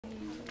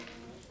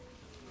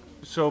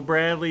So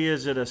Bradley,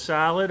 is it a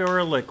solid or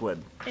a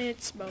liquid?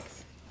 It's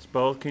both. It's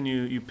both. Can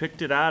you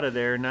picked it out of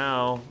there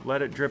now?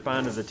 Let it drip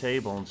onto the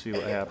table and see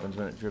what happens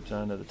when it drips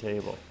onto the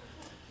table.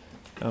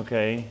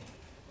 Okay.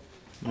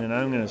 And then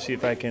I'm going to see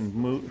if I can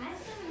move.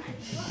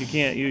 You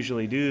can't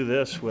usually do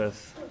this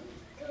with.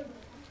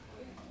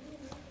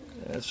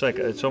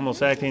 It's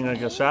almost acting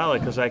like a solid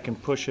because I can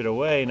push it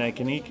away and I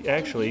can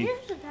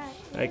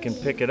I can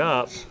pick it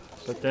up,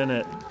 but then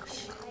it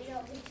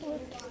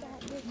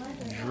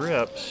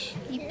drips.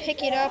 You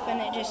pick it up and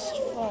it just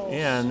falls.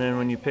 Yeah, and then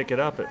when you pick it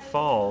up, it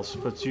falls.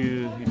 But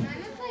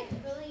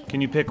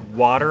can you pick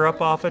water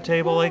up off a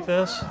table like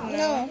this?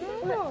 No.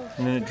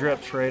 And then it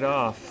drips right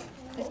off.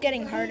 It's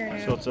getting harder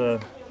now. So it's a.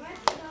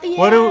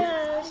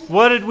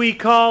 What did we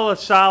call a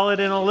solid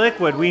and a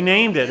liquid? We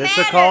named it.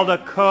 It's called a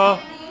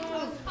colloid.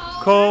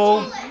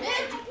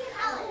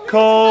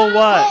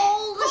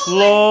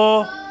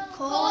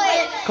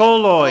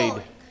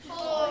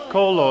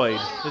 Colloid.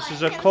 This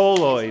is a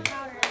colloid.